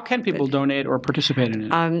whatever. How can people donate or participate in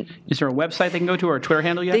it? Is there a website they can go to or a Twitter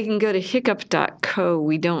handle yet? They can go to hiccup.co.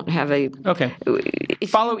 We don't have a... Okay.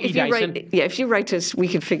 Follow E. Dyson. If you write to us, we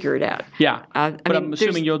can figure it out. Yeah. But I'm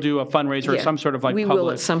assuming you'll do a fundraiser or some sort of we public...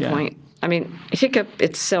 will at some point. I mean, Hiccup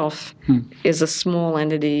itself is a small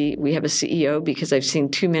entity. We have a CEO because I've seen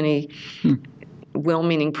too many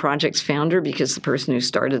well-meaning projects founder because the person who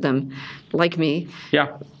started them, like me,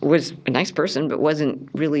 was a nice person but wasn't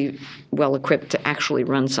really well-equipped to actually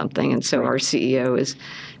run something. And so our CEO is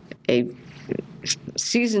a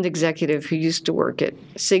seasoned executive who used to work at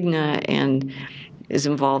Cigna and is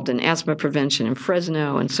involved in asthma prevention in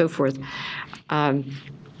Fresno and so forth.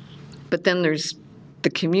 But then there's the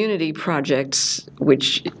community projects,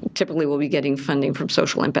 which typically will be getting funding from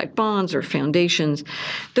social impact bonds or foundations.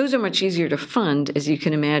 Those are much easier to fund, as you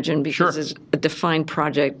can imagine, because it's a defined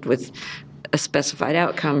project with a specified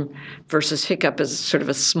outcome versus Hiccup as sort of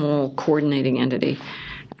a small coordinating entity.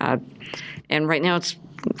 And right now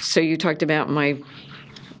so you talked about my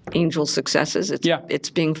angel successes. It's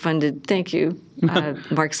being funded, thank you,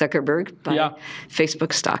 Mark Zuckerberg, by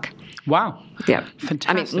Facebook stock. Wow. Yeah. Fantastic.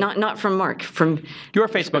 I mean, not from Mark, from your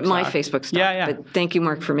Facebook my stock. Facebook stock. Yeah. But thank you,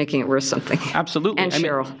 Mark, for making it worth something. Absolutely. And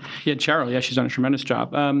Cheryl. Cheryl. Yeah, she's done a tremendous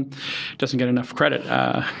job. Doesn't get enough credit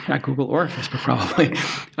at Google or Facebook, probably.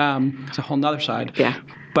 It's a whole nother side. Yeah.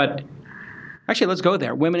 But actually, let's go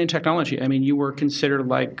there. Women in technology. I mean, you were considered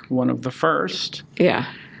like one of the first.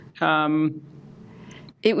 Yeah.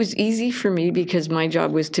 It was easy for me because my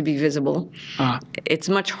job was to be visible. It's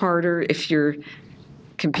much harder if you're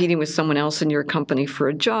competing with someone else in your company for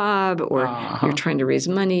a job or you're trying to raise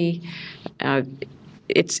money.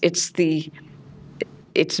 It's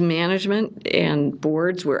management and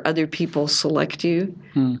boards where other people select you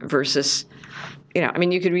versus, I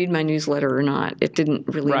mean, you could read my newsletter or not. It didn't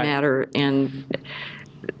really matter. And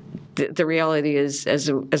the reality is, as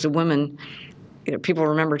a woman, people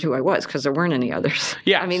remembered who I was because there weren't any others.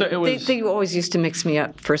 Yeah, I mean, so they always used to mix me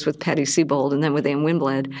up first with Patty Siebold and then with Ann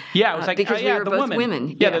Winblad. Yeah, it was like because we were both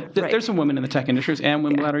women. Yeah, there's some women in the tech industry. Ann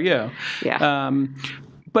Winblad or you. Yeah.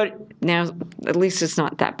 But now, at least it's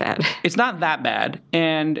not that bad. It's not that bad,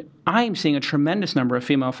 and I am seeing a tremendous number of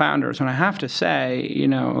female founders. And I have to say,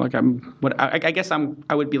 like I guess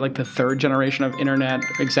I would be like the third generation of internet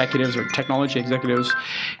executives or technology executives,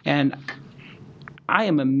 and I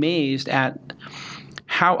am amazed at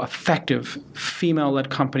how effective female-led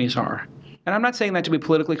companies are. And I'm not saying that to be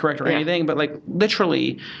politically correct or anything, but like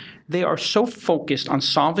literally, they are so focused on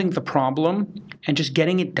solving the problem and just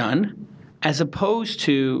getting it done, as opposed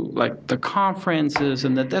to like the conferences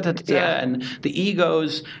and and the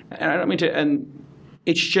egos. And I don't mean to. And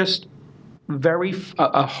it's just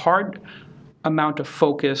a hard amount of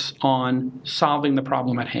focus on solving the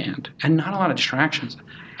problem at hand, and not a lot of distractions.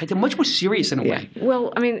 They're much more serious in a way.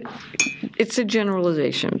 Well, I mean, it's a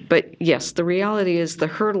generalization, but yes, the reality is the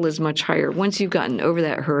hurdle is much higher. Once you've gotten over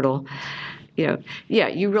that hurdle, you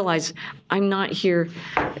realize I'm not here.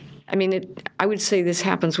 I mean, I would say this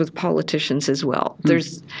happens with politicians as well.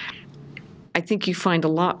 I think you find a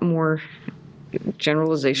lot more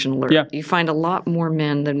generalization alert. Yeah. You find a lot more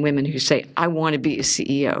men than women who say, I want to be a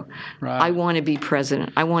CEO. Right. I want to be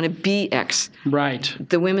president. I want to be X. Right.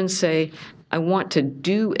 The women say, I want to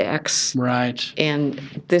do X. Right. And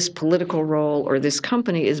this political role or this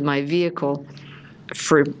company is my vehicle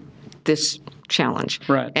for this challenge.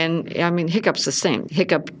 Right. And I mean, Hiccup's the same.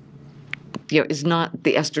 Hiccup is not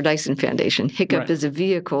the Esther Dyson Foundation. Hiccup is a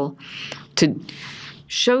vehicle to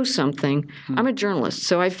show something. I'm a journalist,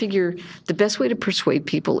 so I figure the best way to persuade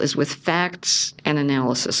people is with facts and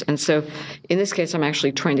analysis. And so in this case, I'm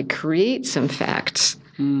actually trying to create some facts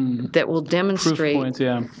that will demonstrate proof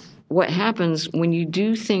points, what happens when you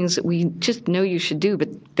do things that we just know you should do, but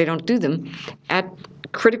they don't do them at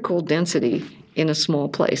critical density in a small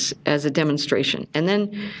place as a demonstration. And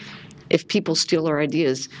then if people steal our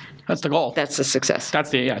ideas, that's the goal. That's a success.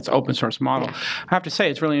 It's an open source model. Yeah. I have to say,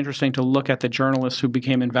 it's really interesting to look at the journalists who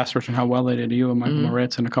became investors and how well they did. You and Michael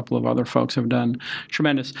Moritz and a couple of other folks have done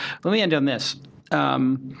tremendous. Let me end on this.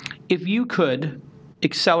 If you could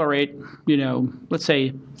accelerate, let's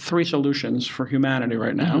say 3 solutions for humanity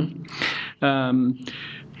right now.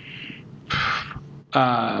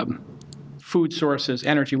 Food sources,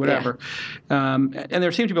 energy, whatever. And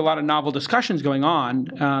there seem to be a lot of novel discussions going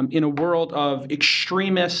on in a world of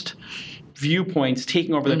extremist viewpoints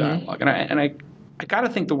taking over the dialogue. And I got to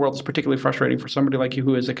think the world is particularly frustrating for somebody like you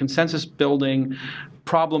who is a consensus-building,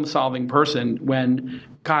 problem-solving person when,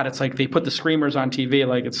 God, it's like they put the screamers on TV.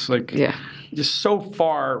 Like it's like just so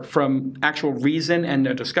far from actual reason and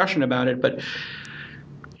a discussion about it. But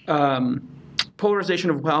polarization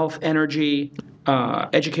of wealth, energy,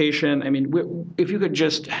 education. I mean, if you could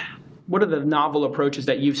just, what are the novel approaches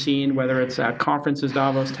that you've seen, whether it's at conferences,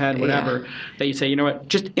 Davos, TED, whatever, that you say, you know what,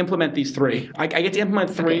 just implement these 3. I get to implement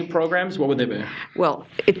 3 programs. What would they be? Well,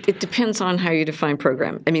 it depends on how you define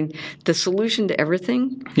program. I mean, the solution to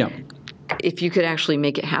everything, if you could actually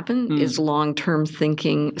make it happen, is long-term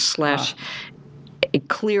thinking / a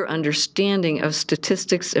clear understanding of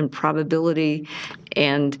statistics and probability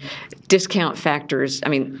and discount factors. I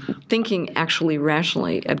mean, thinking actually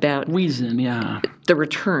rationally about reason, the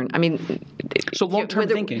return. I mean, so long-term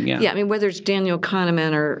thinking, yeah. Yeah, I mean, whether it's Daniel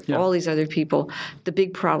Kahneman or all these other people, the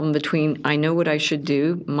big problem between I know what I should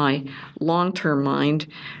do, my long-term mind,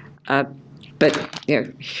 but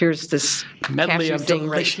here's this medley cashew of thing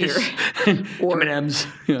right here, or M&Ms.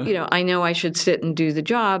 Yeah. I know I should sit and do the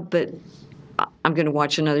job, but I'm going to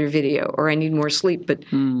watch another video, or I need more sleep. But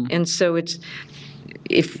and so it's.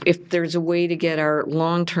 If there's a way to get our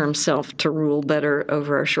long-term self to rule better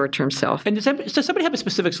over our short-term self. And does somebody have a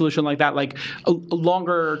specific solution like that, like a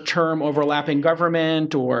longer-term overlapping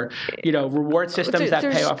government or, reward systems that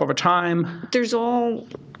pay off over time? There's all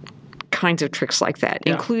kinds of tricks like that,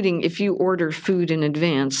 including if you order food in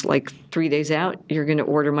advance, like 3 days out, you're going to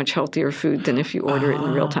order much healthier food than if you order it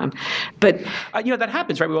in real time. But that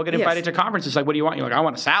happens, right? We all get invited to conferences. Like, what do you want? You're like, I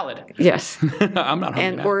want a salad. Yes. I'm not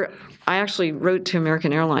hungry. Or I actually wrote to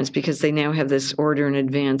American Airlines because they now have this order in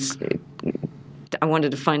advance. I wanted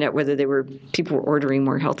to find out whether people were ordering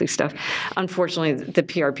more healthy stuff. Unfortunately, the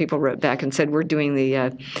PR people wrote back and said, we're doing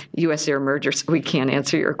the U.S. Air merger, so we can't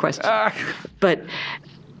answer your question. But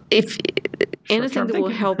if anything that will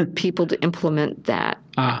help people to implement that.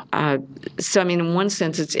 So, I mean, in one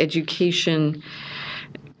sense, it's education,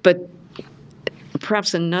 but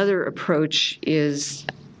perhaps another approach is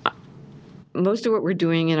most of what we're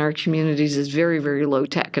doing in our communities is very, very low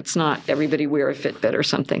tech. It's not everybody wear a Fitbit or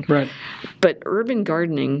something. Right. But urban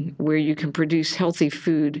gardening, where you can produce healthy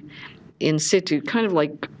food in situ, kind of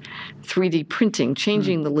like 3D printing,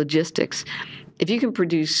 changing the logistics. If you can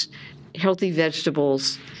produce healthy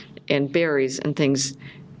vegetables and berries and things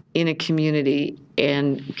in a community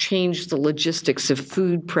and change the logistics of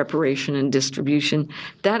food preparation and distribution,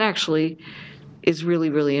 that actually is really,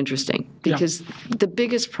 really interesting. Because the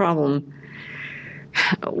biggest problem,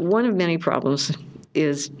 one of many problems,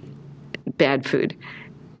 is bad food.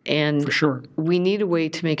 And for sure, we need a way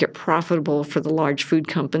to make it profitable for the large food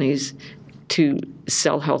companies to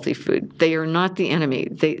sell healthy food. They are not the enemy.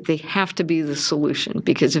 They have to be the solution,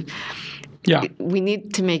 because we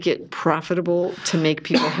need to make it profitable to make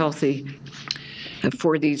people healthy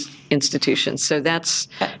for these institutions. So that's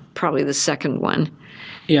probably the second one.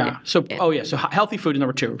 Yeah. So healthy food is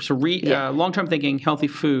number two. So long-term thinking, healthy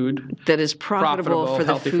food that is profitable for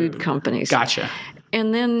the food companies. Gotcha.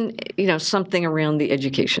 And then something around the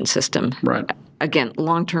education system. Right. Again,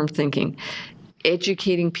 long-term thinking,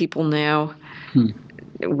 educating people now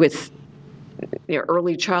with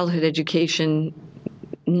early childhood education,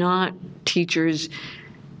 not teachers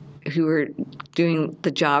who are doing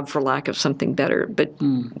the job for lack of something better, but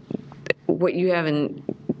what you have in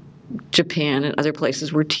Japan and other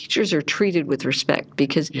places where teachers are treated with respect,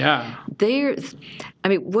 because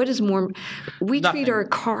what is more, we treat our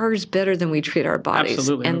cars better than we treat our bodies.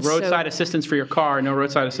 Absolutely. And roadside assistance for your car, no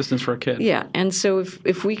roadside assistance for a kid. Yeah. And so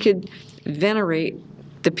if we could venerate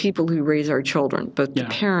the people who raise our children, both the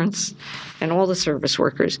parents and all the service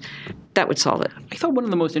workers, that would solve it. I thought one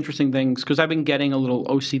of the most interesting things, because I've been getting a little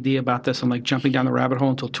OCD about this, I'm like jumping down the rabbit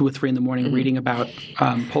hole until 2 or 3 in the morning reading about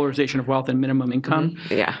polarization of wealth and minimum income.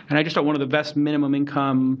 Yeah. And I just thought one of the best minimum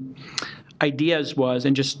income ideas was,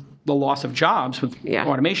 and just the loss of jobs with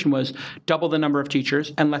automation, was double the number of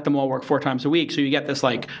teachers and let them all work 4 times a week. So you get this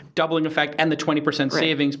like doubling effect, and the 20%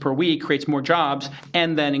 savings per week creates more jobs,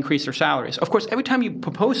 and then increase their salaries. Of course, every time you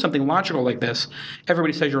propose something logical like this,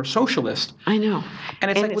 everybody says you're a socialist. I know.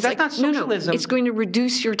 And it's that's not socialism. No. It's going to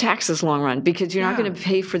reduce your taxes long run, because you're not going to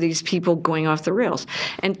pay for these people going off the rails.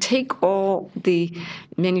 And take all the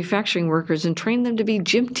manufacturing workers and train them to be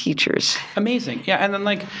gym teachers. Amazing. Yeah, and then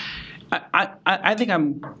I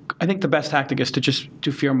think the best tactic is to just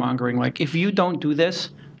do fear mongering. Like, if you don't do this,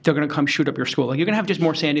 they're going to come shoot up your school. Like, you're going to have just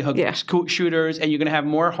more Sandy Hook school shooters, and you're going to have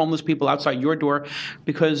more homeless people outside your door,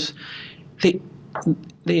 because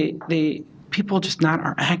people just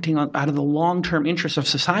are acting out of the long-term interests of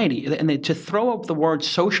society. And to throw up the word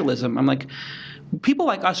socialism, I'm like, people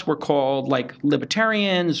like us were called like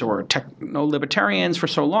libertarians or techno-libertarians for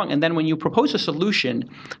so long, and then when you propose a solution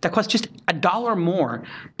that costs just $1 more,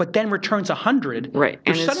 but then returns $100, right?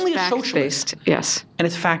 You're and suddenly it's a socialist. Yes, and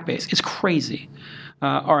it's fact-based. It's crazy.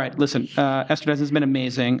 All right, listen, Esther Dyson, it's been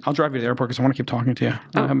amazing. I'll drive you to the airport because I want to keep talking to you. I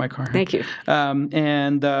don't have my car. Thank you. Or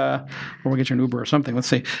we'll get you an Uber or something. Let's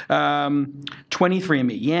see.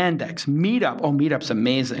 23andMe, Yandex, Meetup. Oh, Meetup's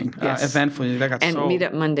amazing. Yes. Eventful. That got and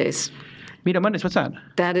Meetup Mondays. Meetup Mondays, what's that?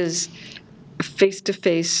 That is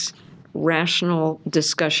face-to-face, rational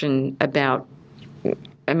discussion about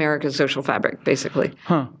America's social fabric, basically.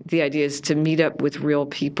 The idea is to meet up with real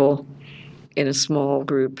people in a small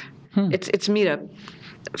group. It's Meetup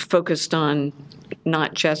focused on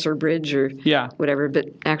not chess or bridge or whatever, but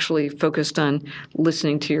actually focused on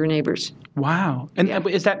listening to your neighbors. Wow. And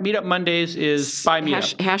is that Meetup Mondays is by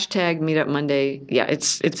Meetup? Hashtag Meetup Monday. Yeah,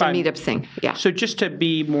 it's a Meetup thing. Yeah. So just to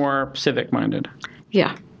be more civic-minded.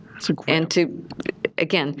 Yeah. That's a great. And to,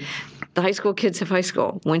 again, the high school kids have high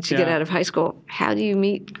school. Once you get out of high school, how do you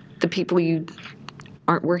meet the people you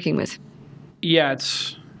aren't working with? Yeah,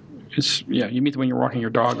 you meet them when you're walking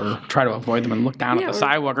your dog, or try to avoid them and look down at the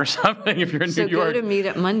sidewalk or something if you're in New York. So go to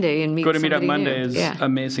Meetup Monday and meet somebody new. Go to Meetup Monday is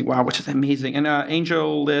amazing. Wow, which is amazing. And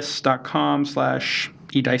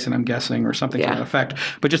angellist.com/eDyson, I'm guessing, or something to that effect.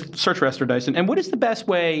 But just search for Esther Dyson. And what is the best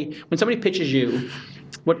way, when somebody pitches you,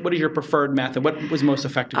 what is your preferred method? What was most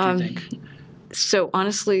effective, do you think? So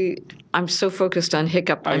honestly, I'm so focused on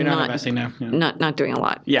Hiccup. You're not investing now. Yeah. Not doing a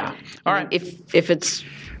lot. Yeah. All right. If it's,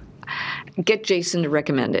 get Jason to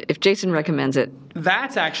recommend it. If Jason recommends it.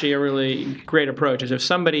 That's actually a really great approach, is if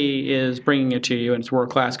somebody is bringing it to you and it's world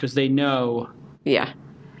class because they know. Yeah.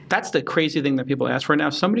 That's the crazy thing that people ask for now.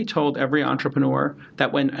 Somebody told every entrepreneur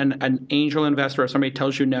that when an angel investor or somebody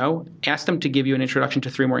tells you no, ask them to give you an introduction to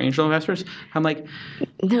 3 more angel investors. I'm like,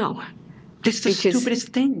 no. This is the stupidest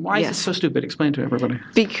thing. Why is it so stupid? Explain to everybody.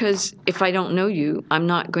 Because if I don't know you, I'm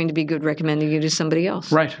not going to be good recommending you to somebody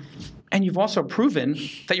else. Right. And you've also proven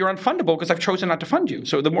that you're unfundable because I've chosen not to fund you.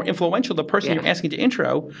 So the more influential the person you're asking to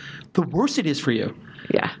intro, the worse it is for you.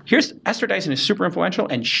 Yeah. Here's Esther Dyson is super influential,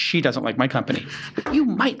 and she doesn't like my company. But you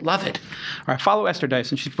might love it. All right, follow Esther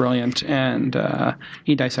Dyson. She's brilliant. And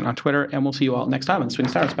eDyson on Twitter. And we'll see you all next time on Swing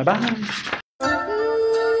Stars. Bye-bye.